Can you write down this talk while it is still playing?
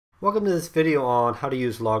Welcome to this video on how to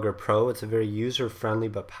use Logger Pro. It's a very user-friendly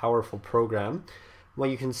but powerful program.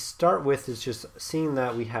 What you can start with is just seeing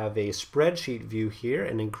that we have a spreadsheet view here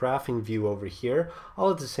and a graphing view over here,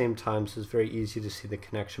 all at the same time, so it's very easy to see the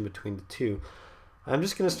connection between the two. I'm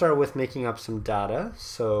just going to start with making up some data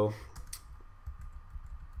so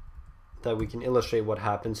that we can illustrate what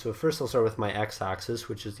happens. So first I'll start with my x-axis,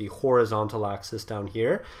 which is the horizontal axis down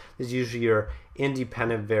here. This is usually your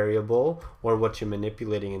independent variable or what you're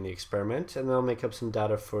manipulating in the experiment. And then I'll make up some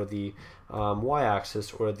data for the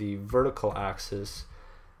y-axis or the vertical axis,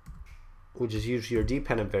 which is usually your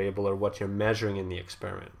dependent variable or what you're measuring in the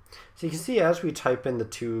experiment. So you can see as we type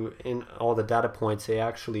in all the data points, they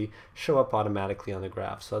actually show up automatically on the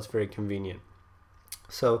graph. So that's very convenient.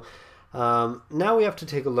 So now we have to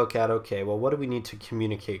take a look at, okay, well, what do we need to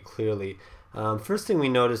communicate clearly? First thing we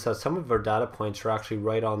notice that some of our data points are actually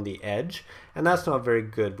right on the edge, and that's not very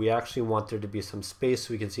good. We actually want there to be some space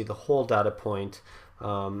so we can see the whole data point.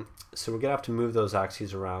 So we're going to have to move those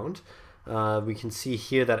axes around. We can see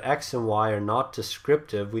here that x and y are not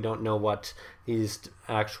descriptive. We don't know what these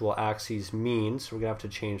actual axes mean, so we're going to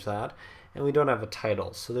have to change that. And we don't have a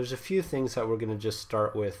title. So there's a few things that we're going to just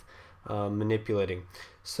start with manipulating.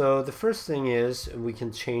 So the first thing is we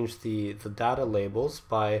can change the data labels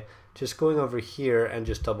by just going over here and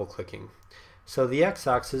just double clicking. So the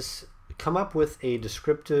x-axis, come up with a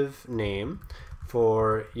descriptive name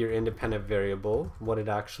for your independent variable, what it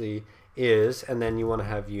actually is, and then you want to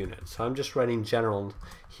have units. So I'm just writing general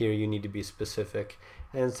here, you need to be specific.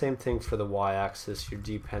 And same thing for the y-axis, your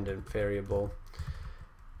dependent variable,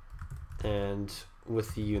 and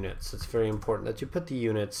with the units. It's very important that you put the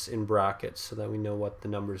units in brackets so that we know what the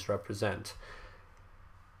numbers represent.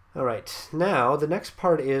 Alright, now the next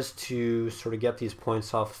part is to sort of get these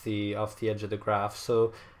points off the edge of the graph.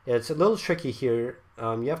 So it's a little tricky here.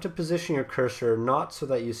 You have to position your cursor not so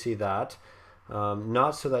that you see that,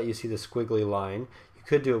 not so that you see the squiggly line. You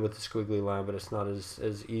could do it with the squiggly line, but it's not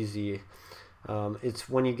as easy. It's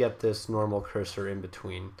when you get this normal cursor in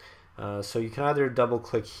between. So you can either double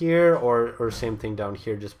click here or same thing down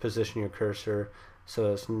here, just position your cursor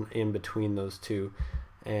so it's in between those two.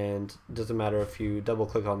 And it doesn't matter if you double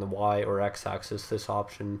click on the Y or X axis, this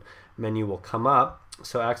option menu will come up.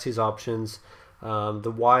 So axes options,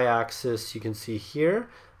 the Y axis you can see here,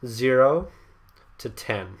 0 to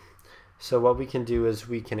 10. So what we can do is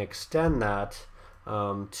we can extend that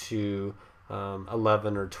to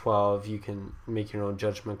 11 or 12. You can make your own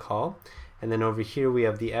judgment call. And then over here we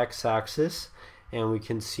have the x-axis, and we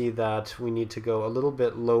can see that we need to go a little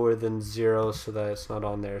bit lower than 0 so that it's not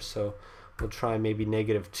on there. So we'll try maybe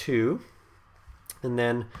 -2. And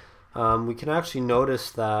then we can actually notice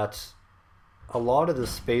that a lot of the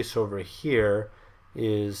space over here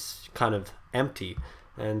is kind of empty.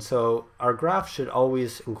 And so our graph should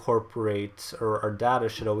always incorporate, or our data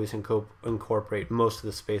should always incorporate most of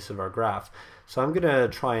the space of our graph. So I'm going to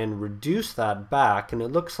try and reduce that back, and it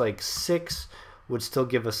looks like 6 would still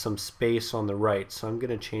give us some space on the right. So I'm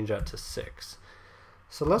going to change that to 6.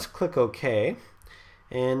 So let's click OK.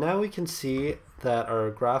 And now we can see that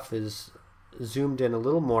our graph is zoomed in a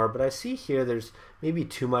little more, but I see here there's maybe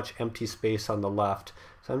too much empty space on the left.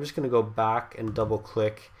 So I'm just going to go back and double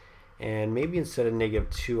click. And maybe instead of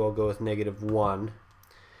 -2, I'll go with -1.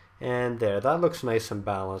 And there, that looks nice and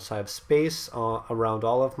balanced. I have space around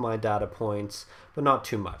all of my data points, but not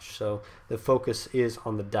too much. So the focus is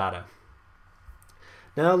on the data.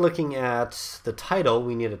 Now looking at the title,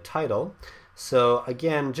 we need a title. So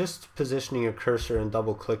again, just positioning your cursor and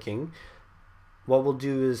double clicking, what we'll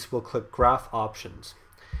do is we'll click Graph Options.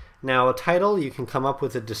 Now a title, you can come up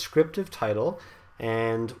with a descriptive title.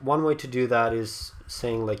 And one way to do that is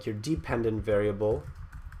saying like your dependent variable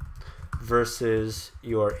versus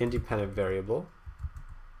your independent variable.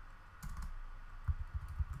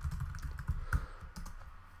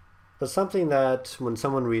 But something that when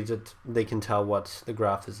someone reads it, they can tell what the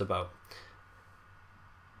graph is about.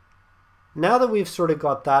 Now that we've sort of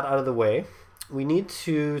got that out of the way, we need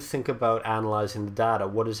to think about analyzing the data.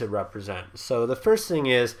 What does it represent? So the first thing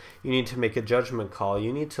is you need to make a judgment call.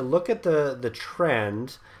 You need to look at the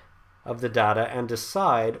trend of the data and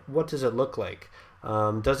decide what does it look like.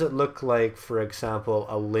 Does it look like, for example,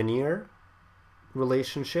 a linear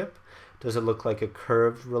relationship? Does it look like a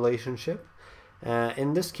curved relationship?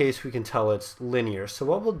 In this case, we can tell it's linear. So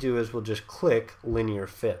what we'll do is we'll just click Linear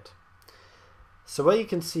Fit. So what you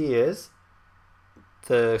can see is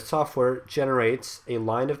the software generates a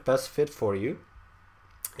line of best fit for you,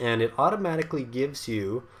 and it automatically gives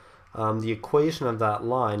you the equation of that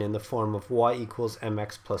line in the form of y equals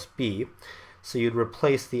mx plus b. So you'd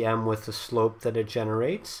replace the m with the slope that it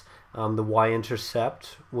generates, the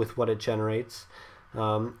y-intercept with what it generates.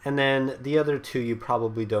 And then the other two you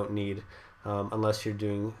probably don't need unless you're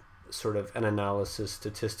doing sort of an analysis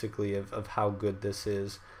statistically of how good this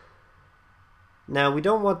is. Now we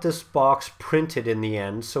don't want this box printed in the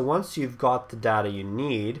end, so once you've got the data you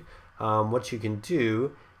need, what you can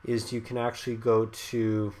do is you can actually go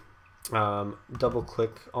to double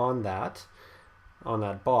click on that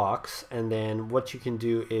box, and then what you can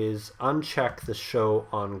do is uncheck the show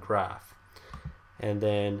on graph, and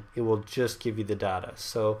then it will just give you the data.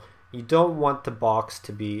 So you don't want the box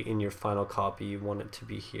to be in your final copy, you want it to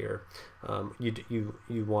be here.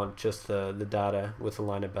 You want just the data with a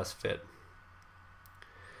line of best fit.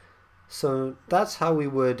 So that's how we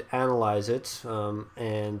would analyze it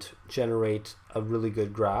and generate a really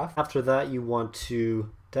good graph. After that, you want to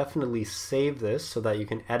definitely save this so that you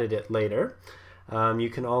can edit it later. You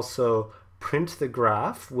can also print the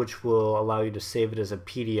graph, which will allow you to save it as a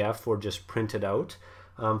PDF or just print it out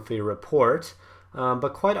for your report.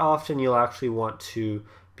 But quite often you'll actually want to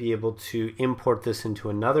be able to import this into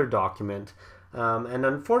another document. And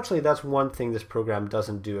unfortunately, that's one thing this program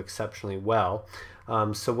doesn't do exceptionally well.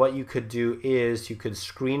 So what you could do is you could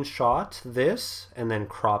screenshot this and then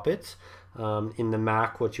crop it. In the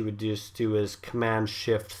Mac, what you would just do is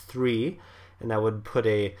Command-Shift-3, and that would put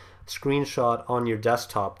a screenshot on your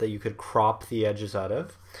desktop that you could crop the edges out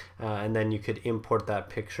of, and then you could import that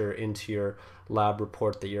picture into your lab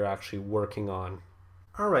report that you're actually working on.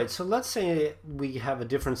 Alright, so let's say we have a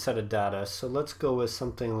different set of data, so let's go with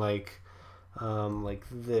something like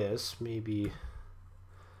this, maybe.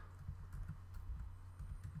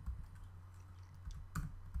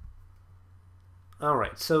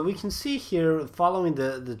 Alright, so we can see here, following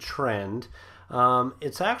the trend,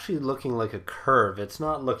 it's actually looking like a curve. It's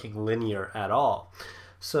not looking linear at all.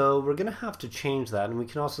 So we're going to have to change that, and we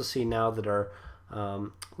can also see now that our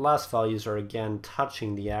last values are again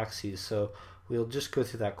touching the axes. So we'll just go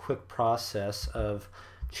through that quick process of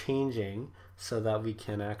changing so that we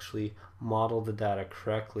can actually model the data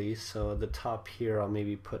correctly. So at the top here, I'll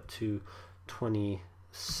maybe put to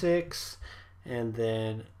 26, and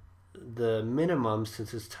then the minimum,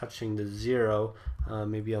 since it's touching the 0,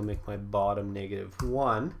 maybe I'll make my bottom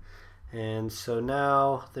 -1, and so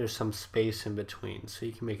now there's some space in between, so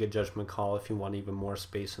you can make a judgment call if you want even more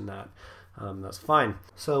space in that. That's fine.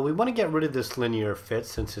 So we want to get rid of this linear fit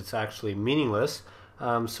since it's actually meaningless.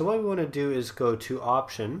 So what we want to do is go to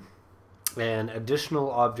Option and Additional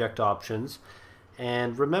Object Options,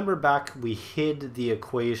 and remember back we hid the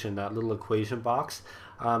equation, that little equation box.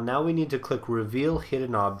 Now we need to click Reveal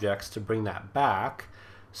Hidden Objects to bring that back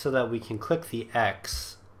so that we can click the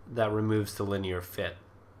X that removes the linear fit.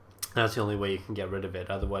 That's the only way you can get rid of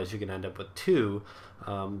it. Otherwise, you can end up with two,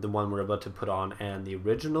 the one we're about to put on and the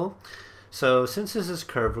original. So since this is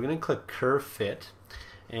curved, we're going to click Curve Fit.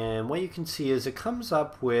 And what you can see is it comes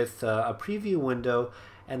up with a preview window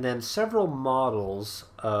and then several models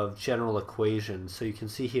of general equations. So you can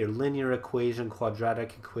see here linear equation,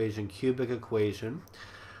 quadratic equation, cubic equation.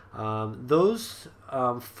 Those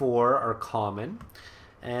four are common,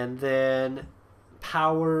 and then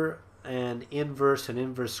power and inverse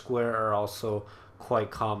square are also quite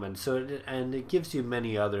common. So it gives you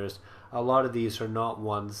many others. A lot of these are not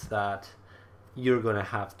ones that you're going to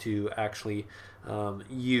have to actually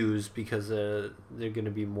use because they're going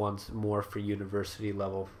to be ones more for university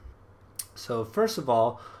level. So first of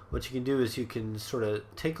all, what you can do is you can sort of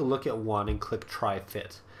take a look at one and click Try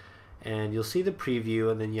Fit, and you'll see the preview,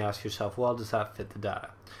 and then you ask yourself, well, does that fit the data?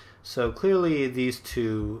 So clearly these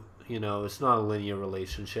two, it's not a linear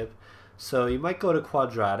relationship. So you might go to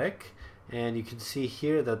quadratic, and you can see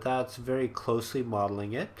here that that's very closely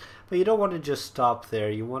modeling it, but you don't want to just stop there.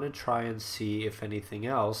 You want to try and see if anything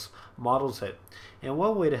else models it. And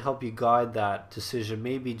one way to help you guide that decision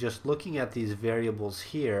may be just looking at these variables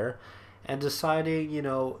here and deciding,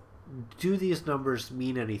 do these numbers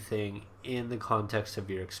mean anything in the context of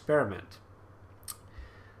your experiment?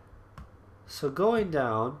 So going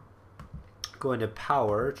down, going to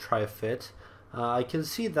power, Try Fit, I can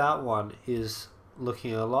see that one is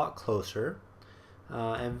looking a lot closer,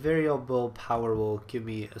 and variable power will give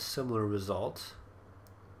me a similar result.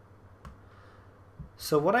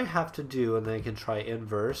 So what I have to do, and then I can try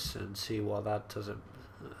inverse and see, well, that doesn't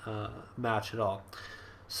match at all.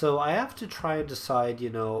 So I have to try and decide,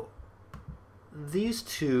 these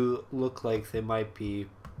two look like they might be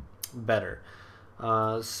better.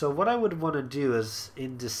 So what I would want to do is,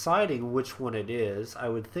 in deciding which one it is, I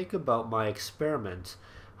would think about my experiment.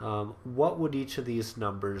 What would each of these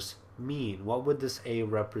numbers mean? What would this A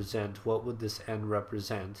represent? What would this N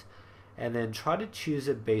represent? And then try to choose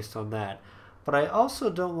it based on that. But I also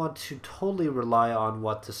don't want to totally rely on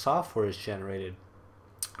what the software has generated.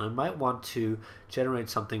 I might want to generate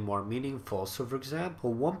something more meaningful. So for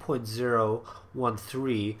example,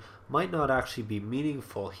 1.013 might not actually be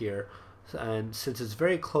meaningful here. And since it's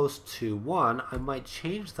very close to 1, I might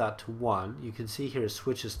change that to 1. You can see here it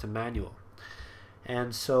switches to manual.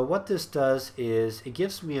 And so what this does is it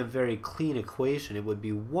gives me a very clean equation. It would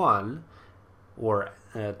be 1 or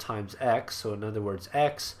times x, so in other words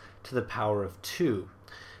x to the power of 2.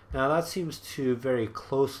 Now that seems to very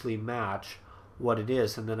closely match what it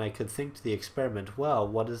is, and then I could think to the experiment, well,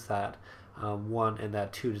 what is that 1 and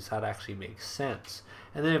that 2, does that actually make sense?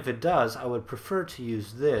 And then if it does, I would prefer to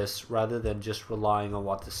use this rather than just relying on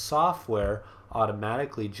what the software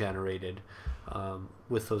automatically generated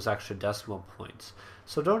with those extra decimal points.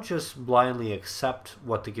 So don't just blindly accept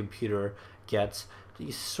what the computer gets.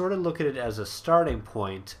 You sort of look at it as a starting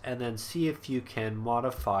point and then see if you can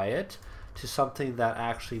modify it to something that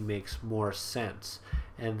actually makes more sense.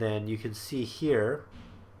 And then you can see here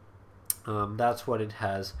that's what it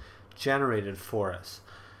has generated for us.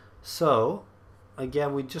 So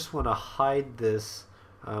again, we just want to hide this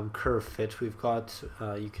curve fit. We've got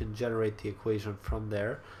you can generate the equation from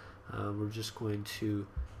there. We're just going to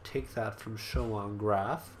take that from show on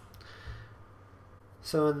graph.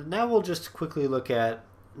 So now we'll just quickly look at,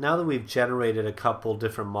 now that we've generated a couple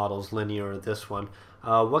different models, linear or this one,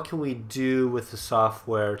 what can we do with the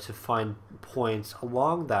software to find points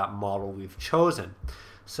along that model we've chosen?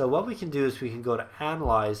 So what we can do is we can go to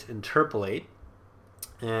Analyze, Interpolate,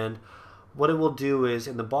 and what it will do is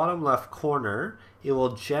in the bottom left corner, it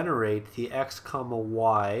will generate the x comma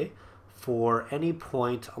y for any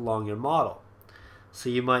point along your model. So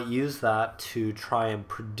you might use that to try and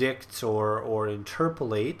predict or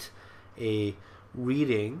interpolate a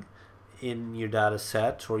reading in your data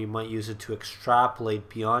set, or you might use it to extrapolate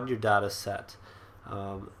beyond your data set.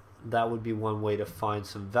 That would be one way to find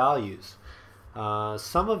some values.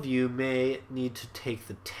 Some of you may need to take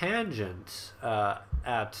the tangent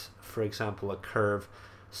at, for example, a curve.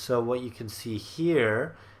 So what you can see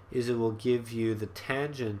here is it will give you the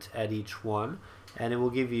tangent at each one, and it will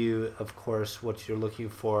give you, of course, what you're looking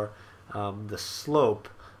for, the slope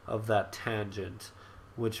of that tangent,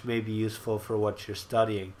 which may be useful for what you're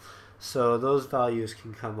studying. So those values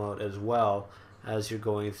can come out as well as you're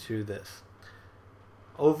going through this.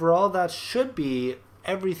 Overall, that should be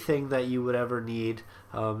everything that you would ever need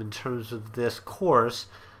in terms of this course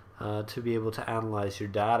to be able to analyze your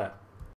data.